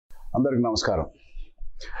అందరికీ నమస్కారం.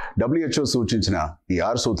 WHO సూచించిన ఈ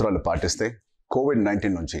 6 సూత్రాలు పాటిస్తే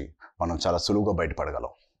కోవిడ్-19 నుంచి మనం చాలా సులువుగా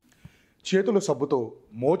బయటపడగలం. చేతులు సబ్బుతో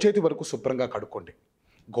మోచేతి వరకు శుభ్రంగా కడుక్కోండి.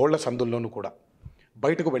 గోళ్ల సందుల్లోనూ కూడా.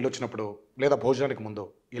 బయటకు వెళ్ళొచ్చినప్పుడు లేదా భోజనానికి ముందు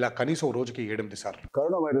ఇలా కనీసం రోజుకి 7-8 సార్లు.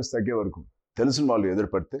 కరోనా వైరస్ తగ్గే వరకు తెలిసిన వాళ్ళు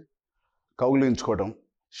ఎదురుపడితే కౌగిలించుకోవడం,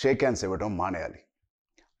 షేక్ హ్యాండ్స్ ఇవ్వడం మానేయాలి.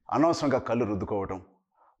 అనవసరంగా కళ్ళు రుద్దుకోవడం,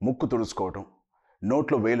 ముక్కు తుడుచుకోవడం,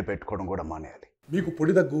 నోట్లో వేలు పెట్టుకోవడం కూడా మానేయాలి. మీకు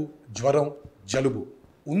పొడి దగ్గు, జ్వరం, జలుబు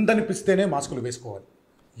ఉందనిపిస్తేనే మాస్కులు వేసుకోవాలి.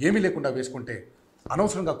 ఏమీ లేకుండా వేసుకుంటే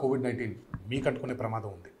అనవసరంగా కోవిడ్-19 మీకు అంటుకునే ప్రమాదం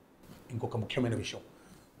ఉంది. ఇంకొక ముఖ్యమైన విషయం,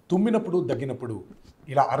 తుమ్మినప్పుడు దగ్గినప్పుడు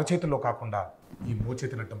ఇలా అరచేతిలో కాకుండా ఈ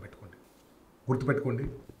మోచేతిని అడ్డం పెట్టుకోండి. గుర్తుపెట్టుకోండి,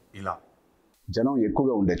 ఇలా. జనం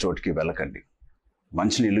ఎక్కువగా ఉండే చోటికి వెళ్ళకండి.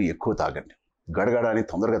 మంచినీళ్ళు ఎక్కువ తాగండి. గడగడాన్ని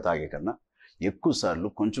తొందరగా తాగే కన్నా ఎక్కువ సార్లు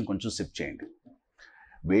కొంచెం కొంచెం సిప్ చేయండి.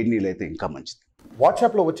 వేడి నీళ్ళు అయితే ఇంకా మంచిది.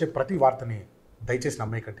 వాట్సాప్లో వచ్చే ప్రతి వార్తని దయచేసి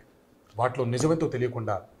నమ్మేయకండి. వాటిలో నిజమేంతో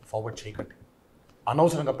తెలియకుండా ఫార్వర్డ్ చేయకండి.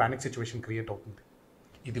 అనవసరంగా ప్యానిక్ సిచ్యువేషన్ క్రియేట్ అవుతుంది.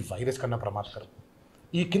 ఇది వైరస్ కన్నా ప్రమాదకరం.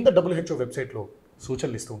 ఈ కింద WHO వెబ్సైట్లో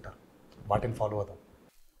సూచనలు ఇస్తూ ఉంటారు, వాటిని ఫాలో అవుదాం.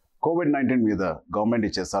 కోవిడ్-19 మీద గవర్నమెంట్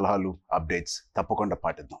ఇచ్చే సలహాలు, అప్డేట్స్ తప్పకుండా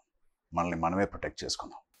పాటిద్దాం. మనల్ని మనమే ప్రొటెక్ట్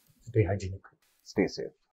చేసుకుందాం. Stay hygienic, stay safe.